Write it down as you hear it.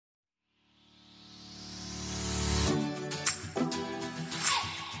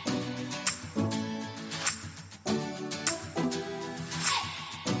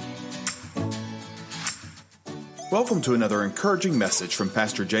Welcome to another encouraging message from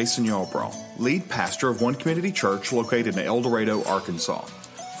Pastor Jason Yarbrough, lead pastor of One Community Church located in El Dorado, Arkansas.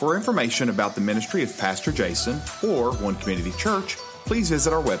 For information about the ministry of Pastor Jason or One Community Church, please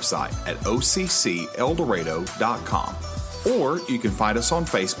visit our website at occeldorado.com. Or you can find us on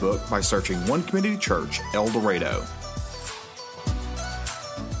Facebook by searching One Community Church El Dorado. If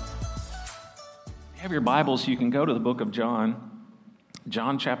you have your Bibles, you can go to the book of John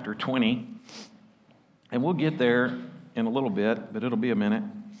chapter 20. And we'll get there in a little bit, but it'll be a minute.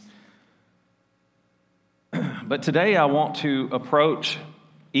 But today I want to approach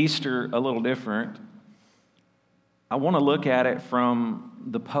Easter a little different. I want to look at it from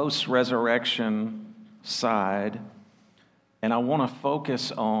the post-resurrection side, and I want to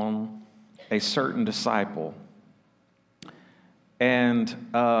focus on a certain disciple. And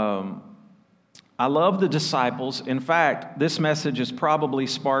I love the disciples. In fact, this message has probably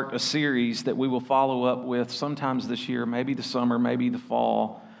sparked a series that we will follow up with sometimes this year, maybe the summer, maybe the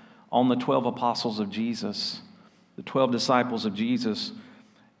fall, on the 12 apostles of Jesus, the 12 disciples of Jesus.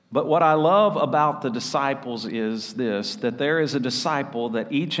 But what I love about the disciples is this, that there is a disciple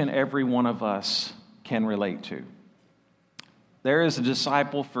that each and every one of us can relate to. There is a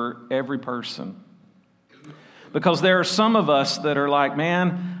disciple for every person. Because there are some of us that are like,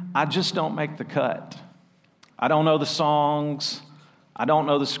 man, I just don't make the cut. I don't know the songs. I don't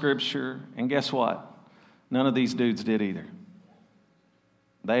know the scripture. And guess what? None of these dudes did either.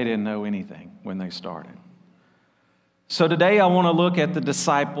 They didn't know anything when they started. So today I want to look at the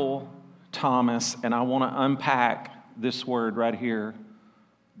disciple Thomas, and I want to unpack this word right here,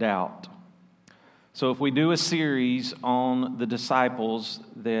 doubt. So if we do a series on the disciples,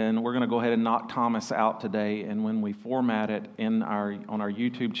 then we're going to go ahead and knock Thomas out today. And when we format it on our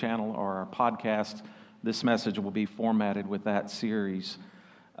YouTube channel or our podcast, this message will be formatted with that series.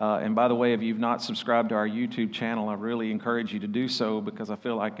 And by the way, if you've not subscribed to our YouTube channel, I really encourage you to do so, because I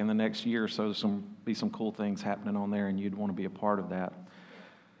feel like in the next year or so, there'll be some cool things happening on there, and you'd want to be a part of that.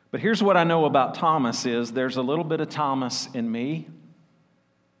 But here's what I know about Thomas is there's a little bit of Thomas in me,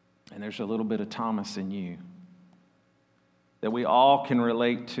 and there's a little bit of Thomas in you, that we all can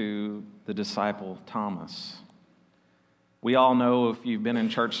relate to the disciple Thomas. We all know, if you've been in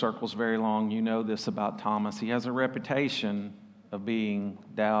church circles very long, you know this about Thomas. He has a reputation of being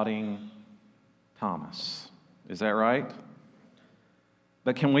doubting Thomas. Is that right?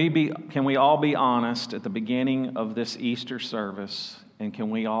 But can we all be honest at the beginning of this Easter service, and can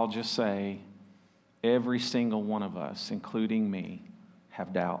we all just say, every single one of us, including me,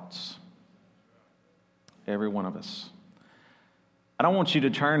 have doubts? Every one of us. I don't want you to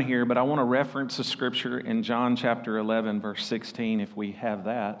turn here, but I want to reference a scripture in John chapter 11, verse 16, if we have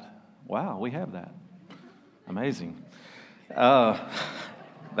that. Wow, we have that. Amazing.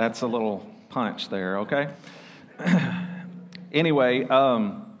 That's a little punch there, okay? Anyway,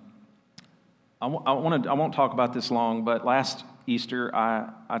 I won't talk about this long, but last Easter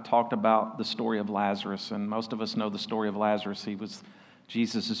I talked about the story of Lazarus, and most of us know the story of Lazarus. He was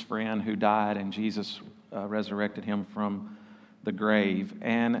Jesus' friend who died, and Jesus resurrected him from the grave.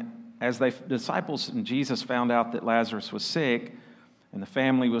 And as the disciples and Jesus found out that Lazarus was sick, and the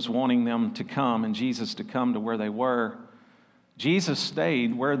family was wanting them to come, and Jesus to come to where they were, Jesus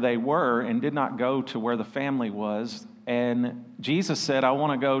stayed where they were and did not go to where the family was. And Jesus said, I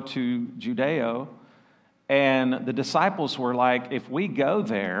want to go to Judea. And the disciples were like, if we go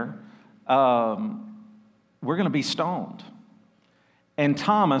there, we're going to be stoned. And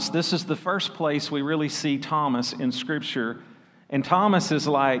Thomas, this is the first place we really see Thomas in Scripture. And Thomas is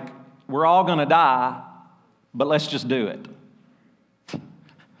like, we're all going to die, but let's just do it.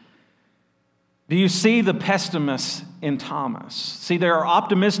 Do you see the pessimist in Thomas? See, there are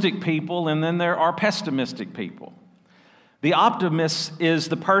optimistic people, and then there are pessimistic people. The optimist is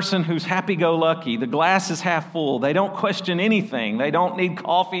the person who's happy-go-lucky. The glass is half full. They don't question anything. They don't need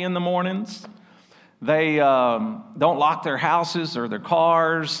coffee in the mornings. They don't lock their houses or their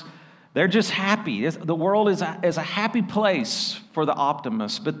cars. They're just happy. The world is a happy place for the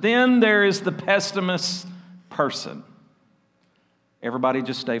optimist. But then there is the pessimist person. Everybody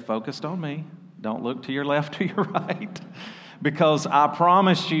just stay focused on me. Don't look to your left or your right. Because I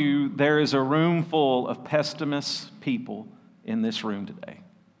promise you, there is a room full of pessimist people in this room today.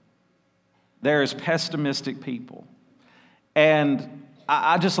 There is pessimistic people. And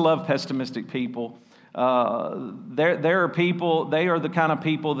I just love pessimistic people. There are people, they are the kind of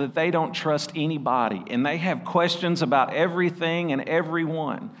people that they don't trust anybody, and they have questions about everything and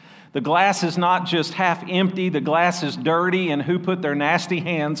everyone. The glass is not just half empty, the glass is dirty, and who put their nasty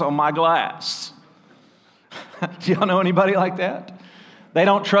hands on my glass? Do y'all know anybody like that? They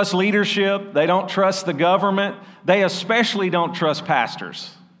don't trust leadership. They don't trust the government. They especially don't trust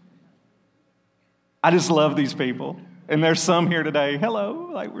pastors. I just love these people. And there's some here today. Hello,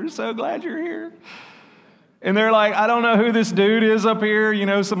 like, we're so glad you're here. And they're like, I don't know who this dude is up here. You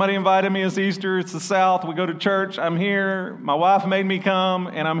know, somebody invited me. It's Easter. It's the South. We go to church. I'm here. My wife made me come,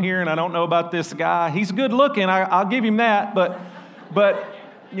 and I'm here, and I don't know about this guy. He's good looking. I'll give him that. But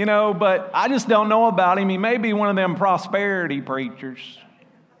I just don't know about him. He may be one of them prosperity preachers.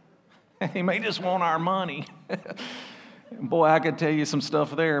 He may just want our money. Boy, I could tell you some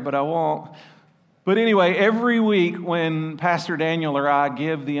stuff there, but I won't. But anyway, every week when Pastor Daniel or I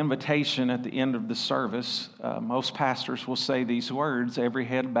give the invitation at the end of the service, most pastors will say these words, every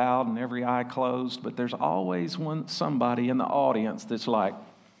head bowed and every eye closed, but there's always somebody in the audience that's like,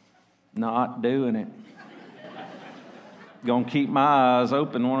 not doing it. Gonna keep my eyes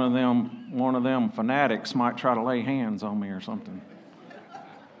open. One of them fanatics might try to lay hands on me or something.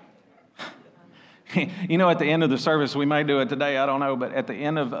 You know, at the end of the service, we may do it today, I don't know, but at the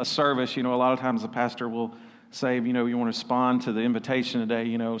end of a service, you know, a lot of times the pastor will say, you know, you want to respond to the invitation today,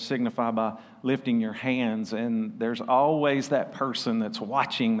 you know, signify by lifting your hands. And there's always that person that's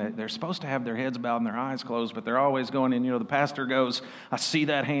watching that they're supposed to have their heads bowed and their eyes closed, but they're always going in, you know, the pastor goes, I see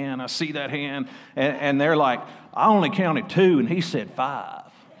that hand, I see that hand. And they're like, I only counted 2 and he said 5.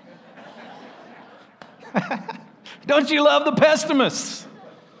 Don't you love the pessimists?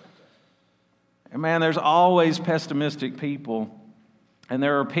 And man, there's always pessimistic people. And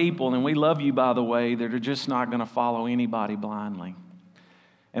there are people, and we love you, by the way, that are just not going to follow anybody blindly.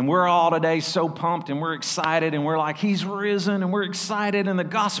 And we're all today so pumped, and we're excited, and we're like, he's risen, and we're excited, and the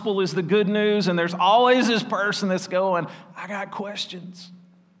gospel is the good news. And there's always this person that's going, I got questions.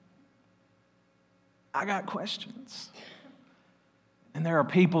 I got questions. And there are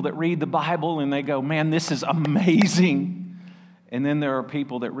people that read the Bible, and they go, man, this is amazing. And then there are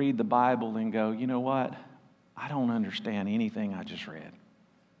people that read the Bible and go, you know what? I don't understand anything I just read.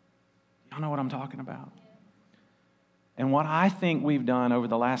 Y'all know what I'm talking about? And what I think we've done over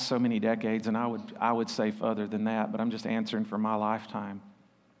the last so many decades, and I would say further than that, but I'm just answering for my lifetime.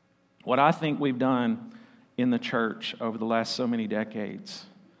 What I think we've done in the church over the last so many decades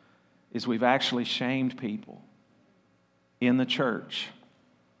is we've actually shamed people in the church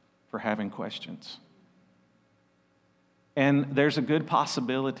for having questions. And there's a good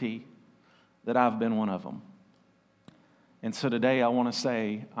possibility that I've been one of them. And so today I want to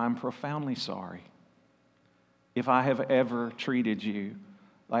say I'm profoundly sorry if I have ever treated you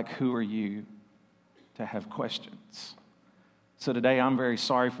like who are you to have questions. So today I'm very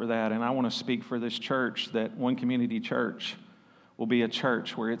sorry for that, and I want to speak for this church that One Community Church will be a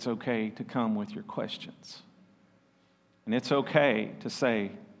church where it's okay to come with your questions. And it's okay to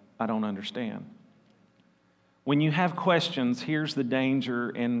say, I don't understand. When you have questions, here's the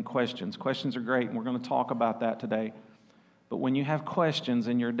danger in questions. Questions are great, and we're going to talk about that today. But when you have questions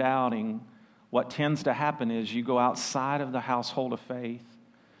and you're doubting, what tends to happen is you go outside of the household of faith.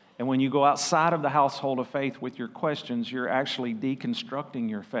 And when you go outside of the household of faith with your questions, you're actually deconstructing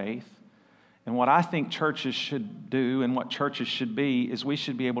your faith. And what I think churches should do and what churches should be is we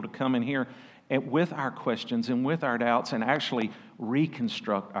should be able to come in here with our questions and with our doubts and actually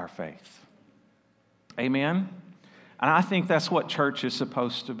reconstruct our faith. Amen? And I think that's what church is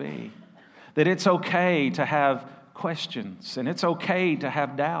supposed to be. That it's okay to have questions and it's okay to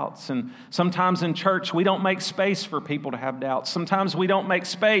have doubts. And sometimes in church we don't make space for people to have doubts. Sometimes we don't make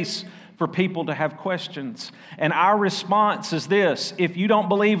space for people to have questions. And our response is this: if you don't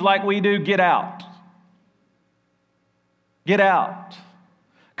believe like we do, get out. Get out.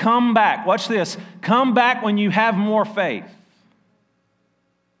 Come back. Watch this. Come back when you have more faith.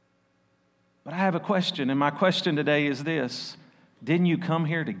 But I have a question, and my question today is this: didn't you come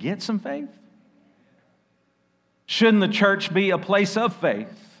here to get some faith? Shouldn't the church be a place of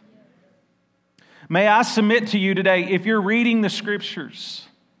faith? May I submit to you today, if you're reading the scriptures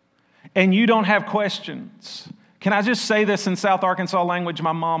and you don't have questions, can I just say this in South Arkansas language?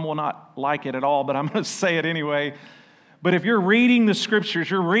 My mom will not like it at all, but I'm going to say it anyway. But if you're reading the scriptures,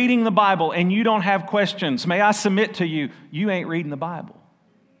 you're reading the Bible, and you don't have questions, may I submit to you, you ain't reading the Bible.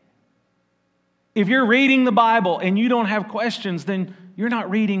 If you're reading the Bible and you don't have questions, then you're not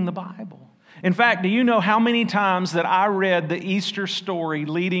reading the Bible. In fact, do you know how many times that I read the Easter story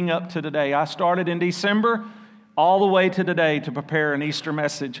leading up to today? I started in December all the way to today to prepare an Easter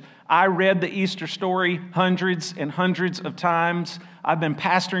message. I read the Easter story hundreds and hundreds of times. I've been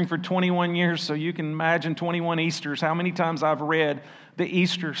pastoring for 21 years, so you can imagine 21 Easters, how many times I've read the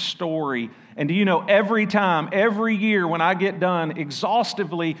Easter story. And do you know, every year when I get done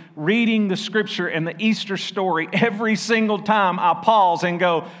exhaustively reading the Scripture and the Easter story, every single time I pause and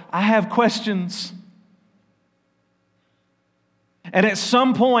go, I have questions. And at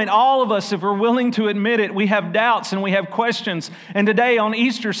some point, all of us, if we're willing to admit it, we have doubts and we have questions. And today on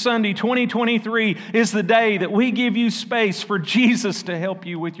Easter Sunday 2023 is the day that we give you space for Jesus to help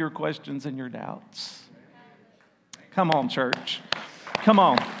you with your questions and your doubts. Come on, church. Come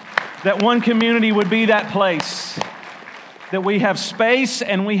on. That One Community would be that place that we have space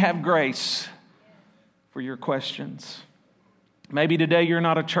and we have grace for your questions. Maybe today you're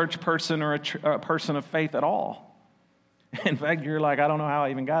not a church person or a person of faith at all. In fact, you're like, I don't know how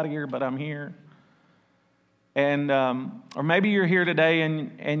I even got here, but I'm here. And or maybe you're here today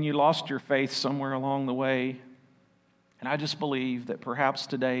and you lost your faith somewhere along the way. And I just believe that perhaps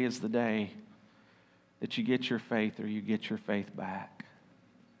today is the day that you get your faith or you get your faith back.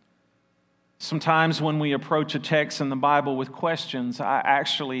 Sometimes when we approach a text in the Bible with questions, I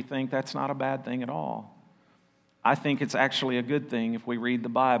actually think that's not a bad thing at all. I think it's actually a good thing if we read the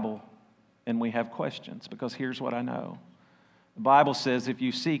Bible and we have questions, because here's what I know. The Bible says if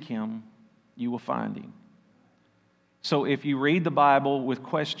you seek Him, you will find Him. So if you read the Bible with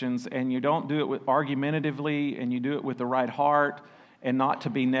questions and you don't do it argumentatively and you do it with the right heart and not to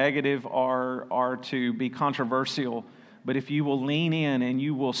be negative or to be controversial, but if you will lean in and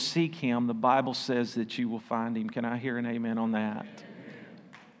you will seek Him, the Bible says that you will find Him. Can I hear an amen on that?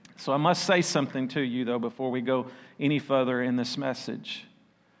 So I must say something to you, though, before we go any further in this message.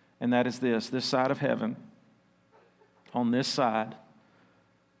 And that is this side of heaven, on this side,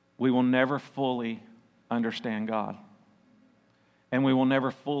 we will never fully understand God. And we will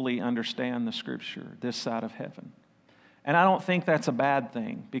never fully understand the Scripture this side of heaven. And I don't think that's a bad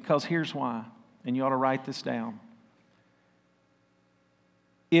thing, because here's why, and you ought to write this down.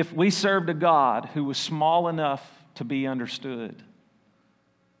 If we served a God who was small enough to be understood,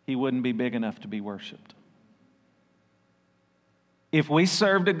 He wouldn't be big enough to be worshiped. If we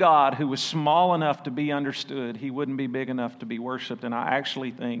served a God who was small enough to be understood, He wouldn't be big enough to be worshiped. And I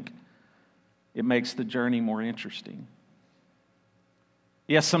actually think it makes the journey more interesting.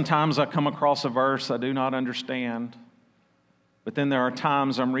 Yes, sometimes I come across a verse I do not understand, but then there are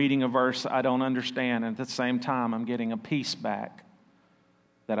times I'm reading a verse I don't understand, and at the same time I'm getting a peace back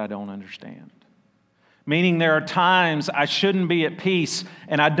that I don't understand. Meaning there are times I shouldn't be at peace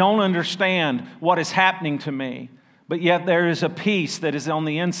and I don't understand what is happening to me. But yet there is a peace that is on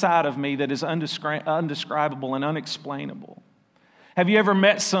the inside of me that is undescribable and unexplainable. Have you ever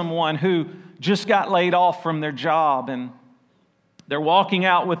met someone who just got laid off from their job and they're walking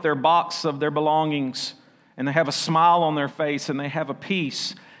out with their box of their belongings and they have a smile on their face and they have a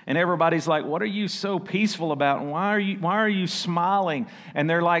peace, and everybody's like, what are you so peaceful about? And why are you smiling? And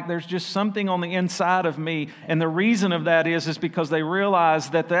they're like, there's just something on the inside of me. And the reason of that is because they realize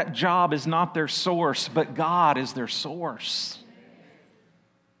that job is not their source, but God is their source.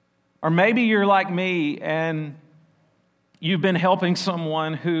 Or maybe you're like me and you've been helping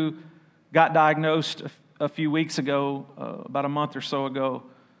someone who got diagnosed a few weeks ago, about a month or so ago,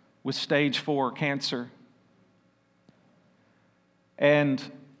 with stage 4 cancer. And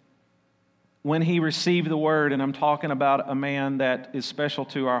when he received the word, and I'm talking about a man that is special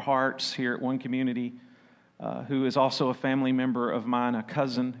to our hearts here at One Community, who is also a family member of mine, a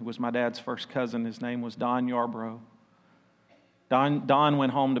cousin, who was my dad's first cousin. His name was Don Yarbrough. Don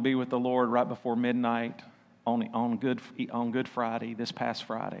went home to be with the Lord right before midnight on Good Friday, this past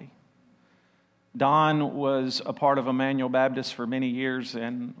Friday. Don was a part of Emmanuel Baptist for many years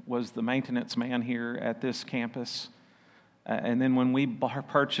and was the maintenance man here at this campus. And then when we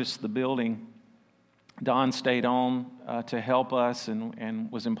purchased the building, Don stayed on to help us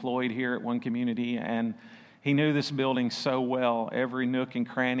and was employed here at One Community. And he knew this building so well, every nook and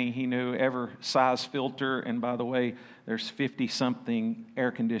cranny. He knew every size filter. And by the way, there's 50-something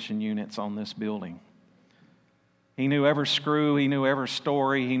air-conditioned units on this building. He knew every screw. He knew every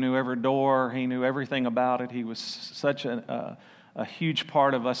story. He knew every door. He knew everything about it. He was such a huge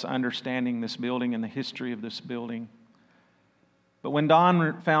part of us understanding this building and the history of this building. But when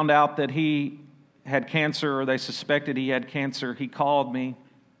Don found out that he had cancer, or they suspected he had cancer, he called me.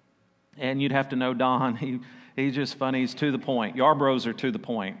 And you'd have to know Don. He's just funny. He's to the point. Yarbroughs are to the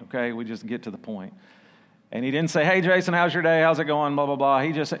point, okay? We just get to the point. And he didn't say, hey, Jason, how's your day? How's it going? Blah, blah, blah.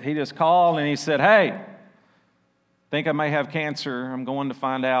 He just called and he said, hey, think I may have cancer. I'm going to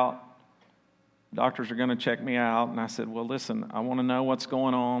find out. Doctors are going to check me out. And I said, well, listen, I want to know what's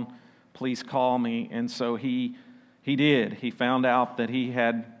going on. Please call me. And so he did. He found out that he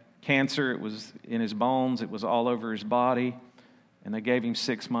had cancer. It was in his bones. It was all over his body. and they gave him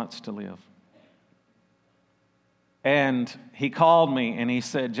 6 months to live. And he called me and he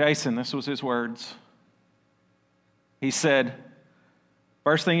said, Jason, this was his words. He said,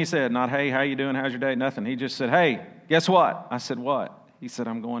 first thing he said, not, hey, how you doing? How's your day? Nothing. He just said, hey, guess what? I said, what? He said,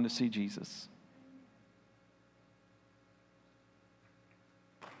 I'm going to see Jesus.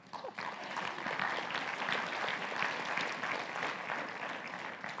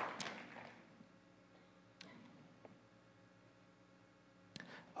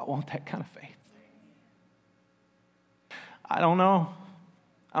 I want that kind of faith. I don't know.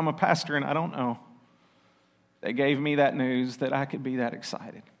 I'm a pastor and I don't know. They gave me that news that I could be that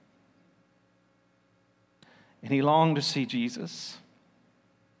excited. And he longed to see Jesus.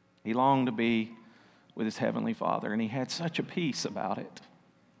 He longed to be with his heavenly Father, and he had such a peace about it.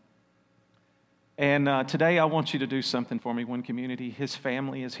 And today I want you to do something for me, One Community. His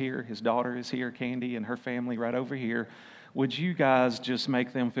family is here. His daughter is here, Candy, and her family right over here. Would you guys just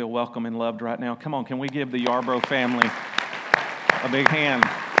make them feel welcome and loved right now? Come on, can we give the Yarbrough family a big hand?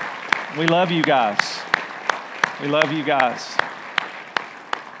 We love you guys. We love you guys.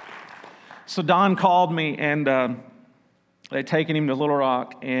 So Don called me, and they'd taken him to Little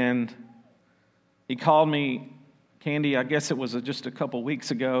Rock, and he called me, Candy, I guess it was just a couple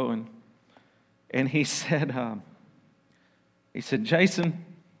weeks ago, and he said, Jason,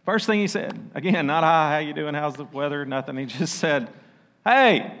 first thing he said, again, not hi, how you doing, how's the weather, nothing. He just said,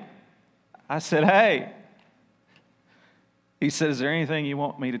 hey. I said, hey. He said, is there anything you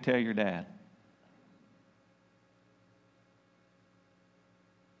want me to tell your dad?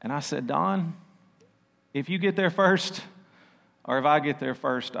 And I said, Don, if you get there first, or if I get there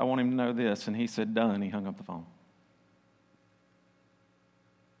first, I want him to know this. And he said, done. He hung up the phone.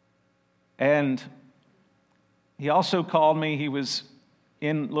 And he also called me. He was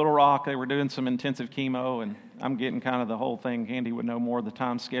in Little Rock. They were doing some intensive chemo, and I'm getting kind of the whole thing. Andy would know more of the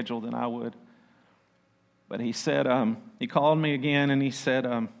time schedule than I would. But he said, he called me again, and he said,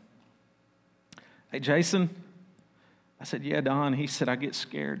 hey, Jason. I said, yeah, Don. He said, I get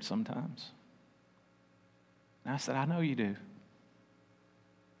scared sometimes. And I said, I know you do.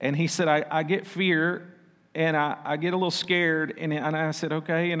 And he said, I get fear, and I get a little scared. And I said,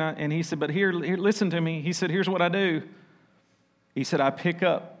 okay. And he said, but here, listen to me. He said, here's what I do. He said, I pick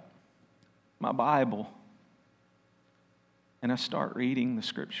up my Bible, and I start reading the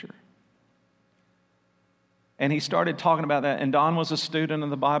Scripture. And he started talking about that. And Don was a student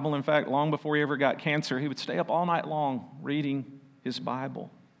of the Bible. In fact, long before he ever got cancer, he would stay up all night long reading his Bible.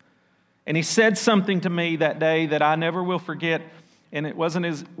 And he said something to me that day that I never will forget. And it wasn't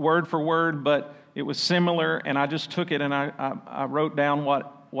his word for word, but it was similar. And I just took it and I wrote down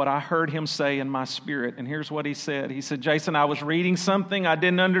what I heard him say in my spirit. And here's what he said. He said, Jason, I was reading something I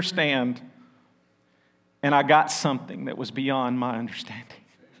didn't understand. And I got something that was beyond my understanding.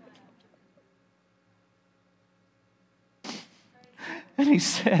 And he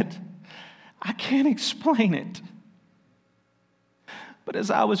said, I can't explain it. But as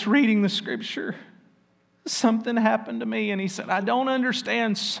I was reading the Scripture, something happened to me. And he said, I don't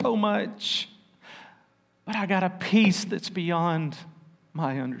understand so much, but I got a peace that's beyond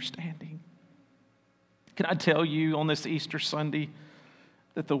my understanding. Can I tell you on this Easter Sunday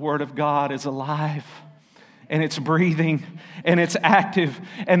that the Word of God is alive? And it's breathing, and it's active.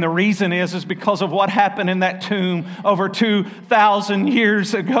 And the reason is because of what happened in that tomb over 2,000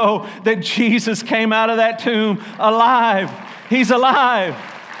 years ago, that Jesus came out of that tomb alive. He's alive.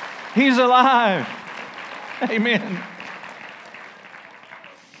 He's alive. Amen.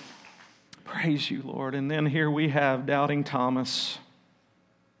 Praise you, Lord. And then here we have doubting Thomas,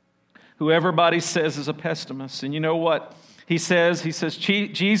 who everybody says is a pessimist. And you know what? He says,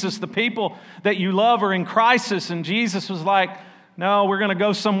 Jesus, the people that you love are in crisis. And Jesus was like, no, we're going to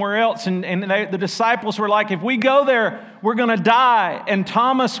go somewhere else. And the disciples were like, if we go there, we're going to die. And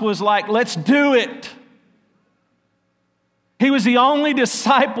Thomas was like, let's do it. He was the only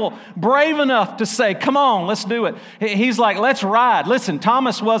disciple brave enough to say, come on, let's do it. He's like, let's ride. Listen,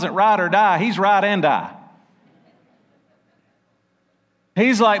 Thomas wasn't ride or die. He's ride and die.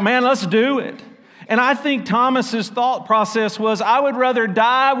 He's like, man, let's do it. And I think Thomas's thought process was, I would rather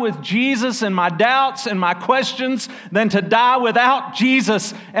die with Jesus and my doubts and my questions than to die without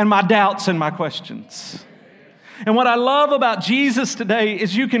Jesus and my doubts and my questions. And what I love about Jesus today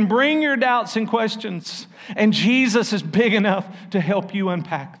is you can bring your doubts and questions, and Jesus is big enough to help you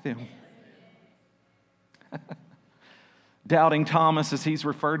unpack them. Doubting Thomas, as he's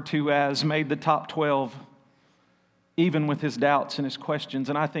referred to as, made the top 12. Even with his doubts and his questions.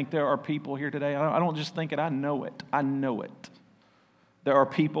 And I think there are people here today, I don't just think it, I know it. I know it. There are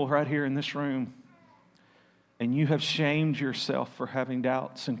people right here in this room. and you have shamed yourself for having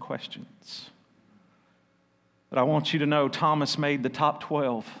doubts and questions. But I want you to know Thomas made the top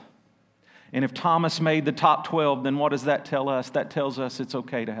 12. And if Thomas made the top 12, then what does that tell us? That tells us it's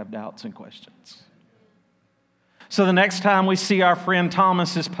okay to have doubts and questions. So the next time we see our friend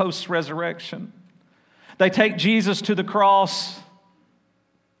Thomas is post-resurrection. They take Jesus to the cross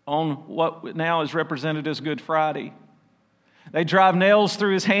on what now is represented as Good Friday. They drive nails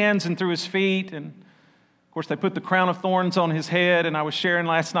through his hands and through his feet, and of course they put the crown of thorns on his head. And I was sharing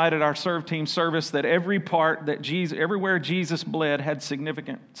last night at our serve team service that everywhere Jesus bled had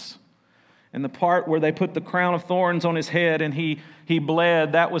significance. And the part where they put the crown of thorns on his head and he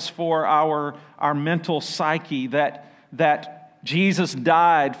bled, that was for our mental psyche, that Jesus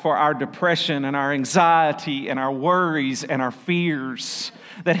died for our depression and our anxiety and our worries and our fears,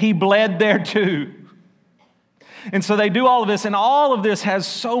 that he bled there too. And so they do all of this, and all of this has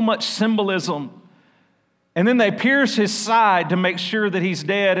so much symbolism. And then they pierce his side to make sure that he's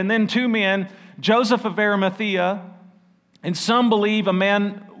dead. And then two men, Joseph of Arimathea, and some believe a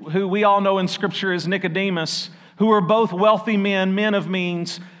man who we all know in Scripture as Nicodemus, who are both wealthy men of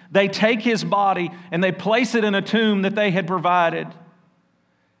means. They take his body and they place it in a tomb that they had provided.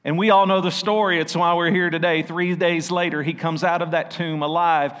 And we all know the story. It's why we're here today. 3 days later, he comes out of that tomb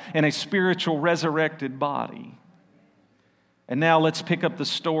alive in a spiritual resurrected body. And now let's pick up the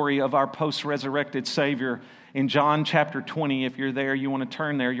story of our post-resurrected Savior in John chapter 20. If you're there, you want to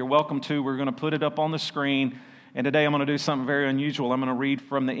turn there, you're welcome to. We're going to put it up on the screen. And today I'm going to do something very unusual. I'm going to read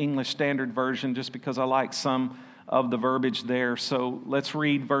from the English Standard Version just because I like some of the verbiage there. So let's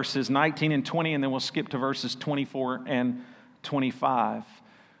read verses 19 and 20, and then we'll skip to verses 24 and 25.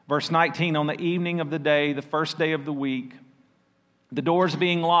 Verse 19, on the evening of the day, the first day of the week, the doors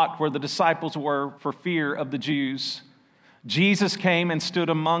being locked where the disciples were for fear of the Jews, Jesus came and stood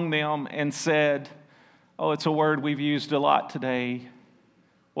among them and said, oh, it's a word we've used a lot today.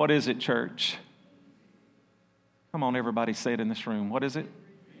 What is it, church? Come on, everybody, say it in this room. What is it?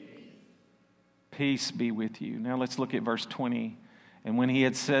 Peace be with you. Now let's look at verse 20. And when he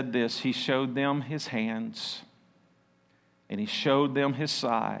had said this, he showed them his hands, and he showed them his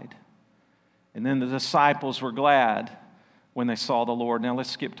side. And then the disciples were glad when they saw the Lord. Now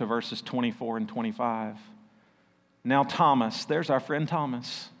let's skip to verses 24 and 25. Now Thomas, there's our friend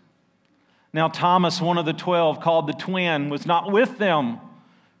Thomas. Now Thomas, one of the 12, called the twin, was not with them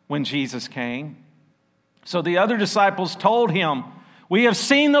when Jesus came. So the other disciples told him, we have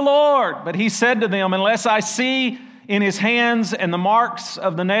seen the Lord. But he said to them, unless I see in his hands and the marks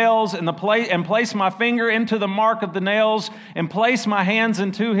of the nails and place my finger into the mark of the nails and place my hands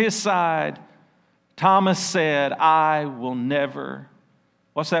into his side, Thomas said, I will never,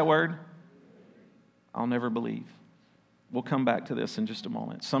 what's that word? I'll never believe. We'll come back to this in just a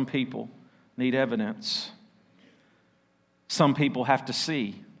moment. Some people need evidence. Some people have to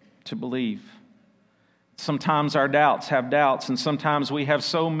see to believe. Sometimes our doubts have doubts, and sometimes we have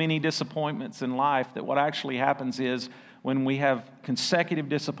so many disappointments in life that what actually happens is when we have consecutive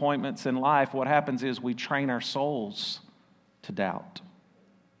disappointments in life, what happens is we train our souls to doubt.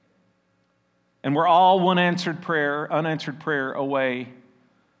 And we're all one unanswered prayer away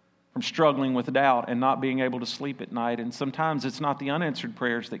from struggling with doubt and not being able to sleep at night. And sometimes it's not the unanswered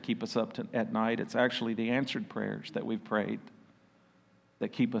prayers that keep us up at night. It's actually the answered prayers that we've prayed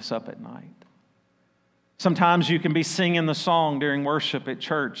that keep us up at night. Sometimes you can be singing the song during worship at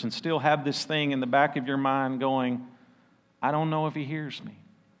church and still have this thing in the back of your mind going, I don't know if he hears me.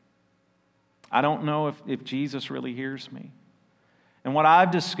 I don't know if Jesus really hears me. And what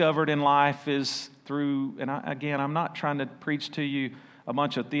I've discovered in life is through, and I'm not trying to preach to you a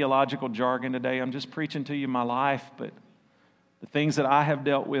bunch of theological jargon today. I'm just preaching to you my life, but the things that I have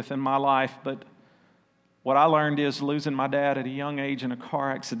dealt with in my life. But what I learned is losing my dad at a young age in a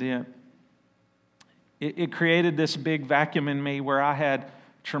car accident. It created this big vacuum in me where I had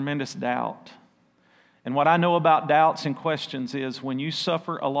tremendous doubt. And what I know about doubts and questions is when you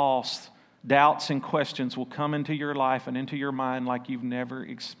suffer a loss, doubts and questions will come into your life and into your mind like you've never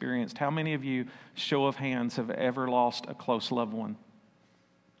experienced. How many of you, show of hands, have ever lost a close loved one?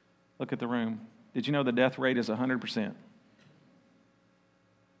 Look at the room. Did you know the death rate is 100%?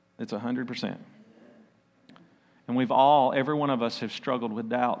 It's 100%. And every one of us have struggled with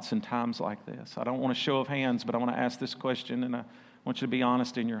doubts in times like this. I don't want a show of hands, but I want to ask this question, and I want you to be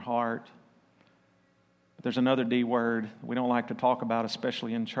honest in your heart. But there's another D word we don't like to talk about,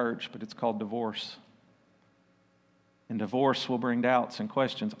 especially in church, but it's called divorce. And divorce will bring doubts and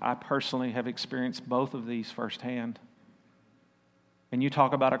questions. I personally have experienced both of these firsthand. And you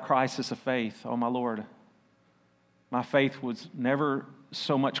talk about a crisis of faith. Oh, my Lord. My faith was never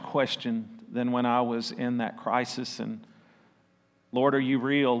so much questioned than when I was in that crisis. And Lord, are you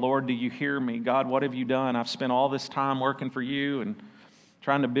real? Lord, do you hear me? God, what have you done? I've spent all this time working for you and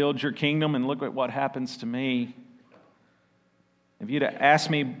trying to build your kingdom, and look at what happens to me. If you'd have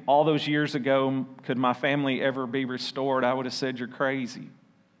asked me all those years ago, could my family ever be restored, I would have said, you're crazy.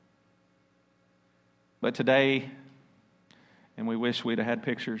 But today, and we wish we'd have had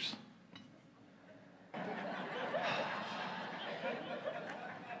pictures.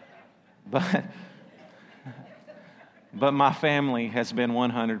 But my family has been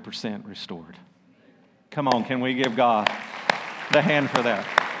 100% restored. Come on, can we give God the hand for that?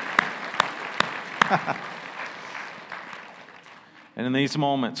 And in these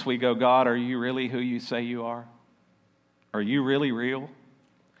moments, we go, God, are you really who you say you are? Are you really real?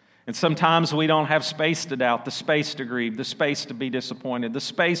 And sometimes we don't have space to doubt, the space to grieve, the space to be disappointed, the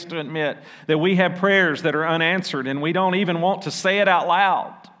space to admit that we have prayers that are unanswered, and we don't even want to say it out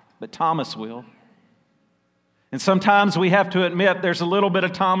loud, but Thomas will. And sometimes we have to admit there's a little bit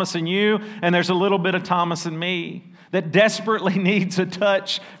of Thomas in you, and there's a little bit of Thomas in me that desperately needs a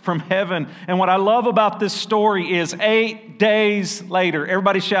touch from heaven. And what I love about this story is 8 days later.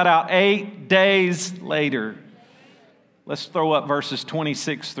 Everybody shout out, 8 days later. Let's throw up verses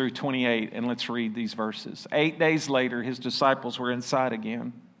 26 through 28 and let's read these verses. 8 days later, his disciples were inside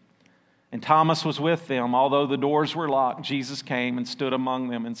again. And Thomas was with them. Although the doors were locked, Jesus came and stood among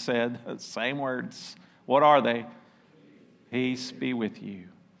them and said, same words. What are they? Peace be with you.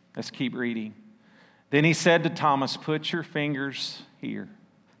 Let's keep reading. Then he said to Thomas, put your fingers here.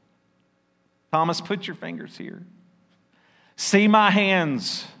 Thomas, put your fingers here. See my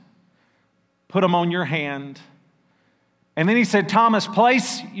hands. Put them on your hand. And then he said, Thomas,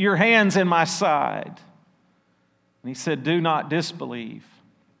 place your hands in my side. And he said, do not disbelieve,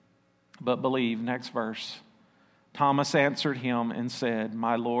 but believe. Next verse. Thomas answered him and said,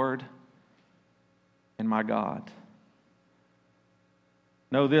 my Lord and my God.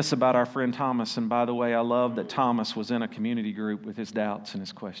 Know this about our friend Thomas, and by the way, I love that Thomas was in a community group with his doubts and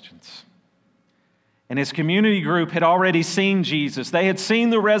his questions. And his community group had already seen Jesus. They had seen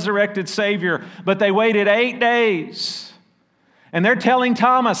the resurrected Savior, but they waited 8 days. And they're telling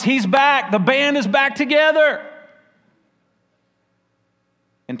Thomas, he's back, the band is back together.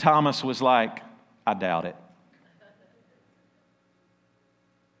 And Thomas was like, I doubt it.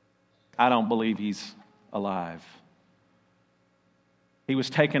 I don't believe he's alive. He was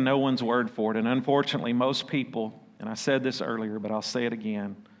taking no one's word for it. And unfortunately, most people, and I said this earlier, but I'll say it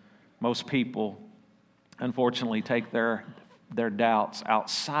again, most people, unfortunately, take their doubts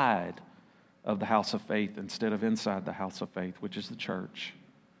outside of the house of faith instead of inside the house of faith, which is the church.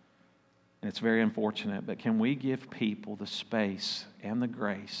 And it's very unfortunate, but can we give people the space and the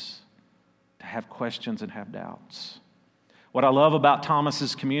grace to have questions and have doubts? What I love about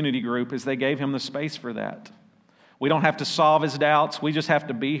Thomas's community group is they gave him the space for that. We don't have to solve his doubts. We just have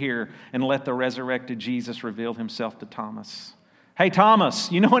to be here and let the resurrected Jesus reveal himself to Thomas. Hey,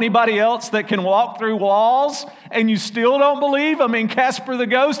 Thomas, you know anybody else that can walk through walls and you still don't believe? I mean, Casper the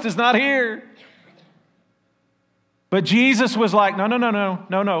ghost is not here. But Jesus was like,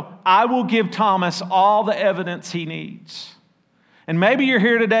 no. I will give Thomas all the evidence he needs. And maybe you're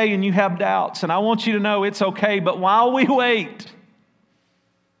here today and you have doubts, and I want you to know it's okay. But while we wait,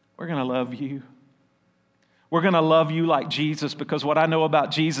 we're going to love you. We're going to love you like Jesus, because what I know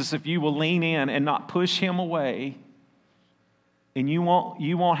about Jesus, if you will lean in and not push him away, and you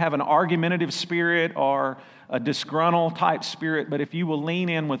won't have an argumentative spirit or a disgruntled type spirit, but if you will lean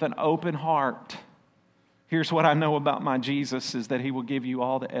in with an open heart, here's what I know about my Jesus, is that he will give you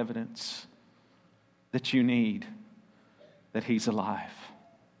all the evidence that you need that he's alive.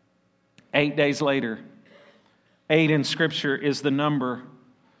 8 days later, 8 in Scripture is the number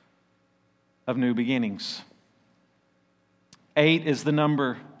of new beginnings. 8 is the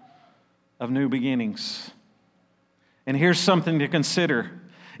number of new beginnings. And here's something to consider.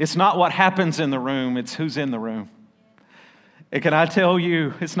 It's not what happens in the room, it's who's in the room. And can I tell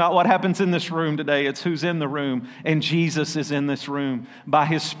you, it's not what happens in this room today, it's who's in the room. And Jesus is in this room. By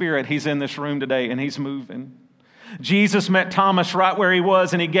his Spirit, he's in this room today, and he's moving. Jesus met Thomas right where he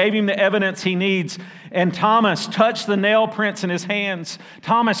was, and he gave him the evidence he needs. And Thomas touched the nail prints in his hands.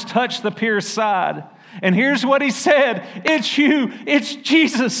 Thomas touched the pierced side. And here's what he said, it's you, it's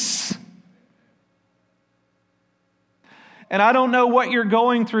Jesus. And I don't know what you're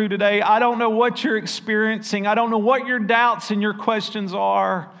going through today. I don't know what you're experiencing. I don't know what your doubts and your questions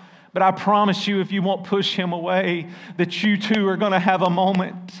are. But I promise you, if you won't push him away, that you too are going to have a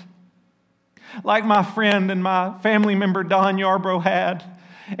moment like my friend and my family member Don Yarbrough had.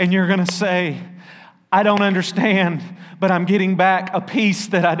 And you're going to say, I don't understand, but I'm getting back a peace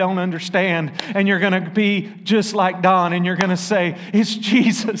that I don't understand. And you're going to be just like Don, and you're going to say, it's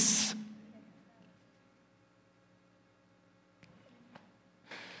Jesus.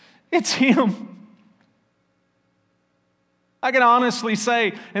 It's Him. I can honestly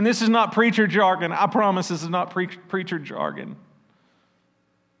say, and this is not preacher jargon, I promise this is not preacher jargon,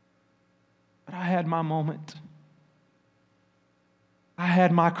 but I had my moment. I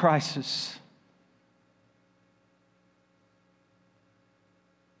had my crisis.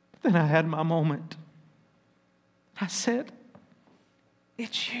 Then I had my moment. I said,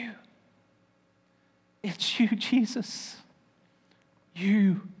 it's you. It's you, Jesus.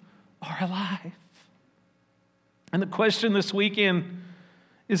 You are alive. And the question this weekend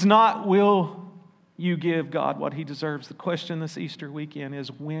is not, will you give God what He deserves? The question this Easter weekend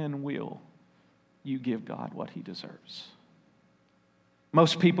is, when will you give God what He deserves?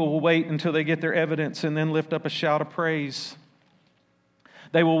 Most people will wait until they get their evidence and then lift up a shout of praise.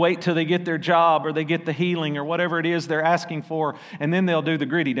 They will wait till they get their job or they get the healing or whatever it is they're asking for, and then they'll do the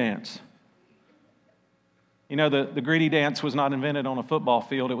gritty dance. You know, the gritty dance was not invented on a football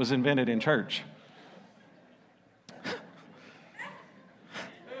field. It was invented in church.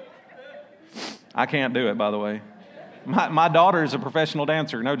 I can't do it, by the way. My daughter is a professional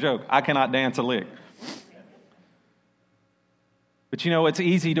dancer, no joke. I cannot dance a lick. But you know, it's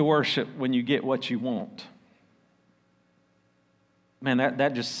easy to worship when you get what you want. Man,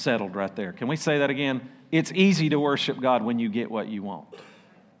 that just settled right there. Can we say that again? It's easy to worship God when you get what you want.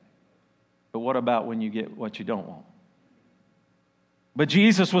 But what about when you get what you don't want? But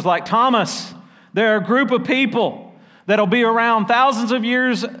Jesus was like, Thomas, there are a group of people that'll be around thousands of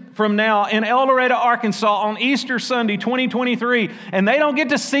years from now in El Dorado, Arkansas on Easter Sunday 2023, and they don't get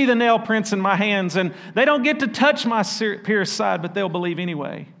to see the nail prints in my hands, and they don't get to touch my pierced side, but they'll believe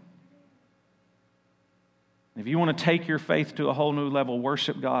anyway. If you want to take your faith to a whole new level,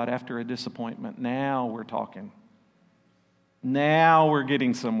 worship God after a disappointment. Now we're talking. Now we're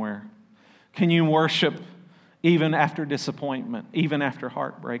getting somewhere. Can you worship even after disappointment, even after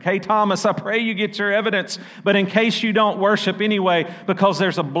heartbreak? Hey, Thomas, I pray you get your evidence, but in case you don't, worship anyway, because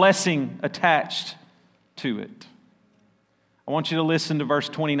there's a blessing attached to it. I want you to listen to verse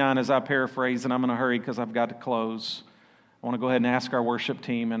 29 as I paraphrase, and I'm going to hurry because I've got to close. I want to go ahead and ask our worship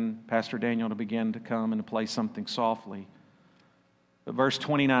team and Pastor Daniel to begin to come and to play something softly. But verse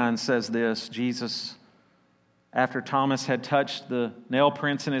 29 says this: Jesus, after Thomas had touched the nail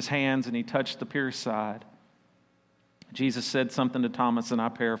prints in his hands and he touched the pierced side, Jesus said something to Thomas, and I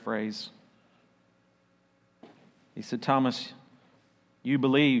paraphrase. He said, Thomas, you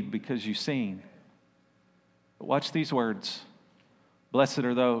believed because you've seen. But watch these words. Blessed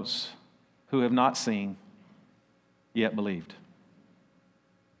are those who have not seen, yet believed.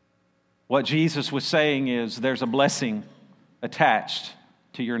 What Jesus was saying is there's a blessing attached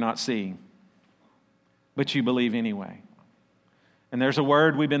to your not seeing, but you believe anyway. And there's a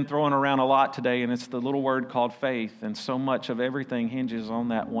word we've been throwing around a lot today, and it's the little word called faith, and so much of everything hinges on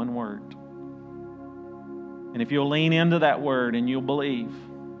that one word. And if you'll lean into that word and you'll believe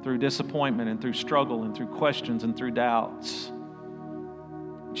through disappointment and through struggle and through questions and through doubts,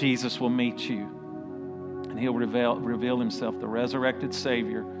 Jesus will meet you. And He'll reveal Himself. The resurrected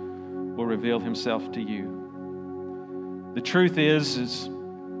Savior will reveal Himself to you. The truth is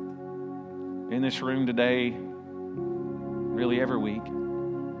in this room today, really every week,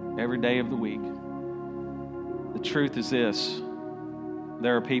 every day of the week, the truth is this: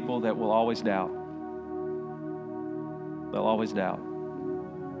 there are people that will always doubt. They'll always doubt.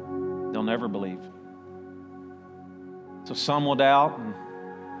 They'll never believe. So some will doubt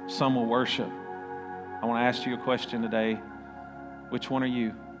and some will worship. I want to ask you a question today. Which one are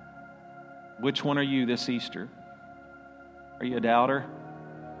you? Which one are you this Easter? Are you a doubter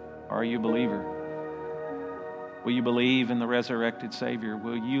or are you a believer? Will you believe in the resurrected Savior?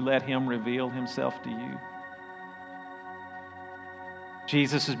 Will you let Him reveal Himself to you?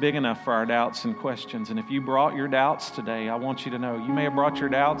 Jesus is big enough for our doubts and questions. And if you brought your doubts today, I want you to know you may have brought your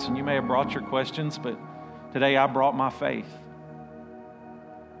doubts and you may have brought your questions, but today I brought my faith.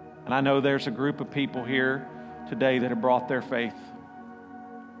 And I know there's a group of people here today that have brought their faith.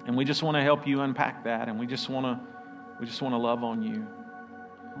 And we just want to help you unpack that, and we just want to love on you.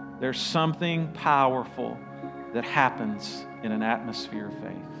 There's something powerful that happens in an atmosphere of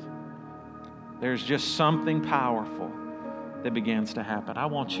faith. There's just something powerful that begins to happen. I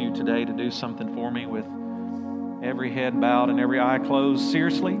want you today to do something for me with every head bowed and every eye closed.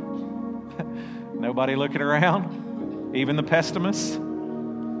 Seriously? Nobody looking around? Even the pessimists?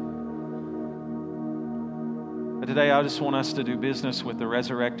 But today I just want us to do business with the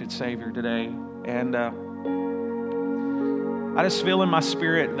resurrected Savior today. And I just feel in my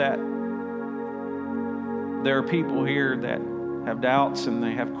spirit that there are people here that have doubts and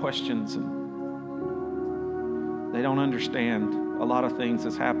they have questions and they don't understand a lot of things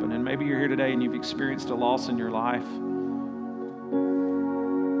that's happened. And maybe you're here today and you've experienced a loss in your life.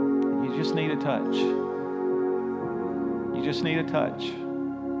 You just need a touch. You just need a touch.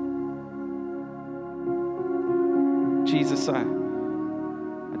 Jesus, I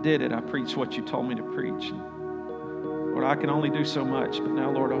did it. I preached what you told me to preach. Lord, I can only do so much, but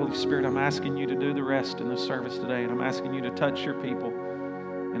now, Lord, Holy Spirit, I'm asking you to do the rest in this service today, and I'm asking you to touch your people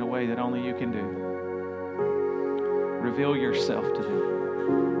in a way that only you can do. Reveal yourself to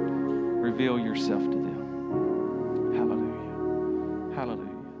them. Reveal yourself to them. Hallelujah. Hallelujah.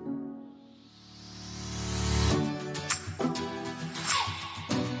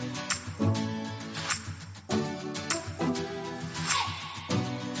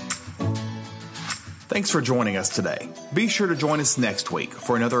 Thanks for joining us today. Be sure to join us next week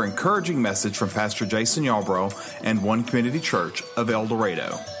for another encouraging message from Pastor Jason Yarbrough and One Community Church of El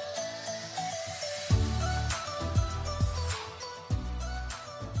Dorado.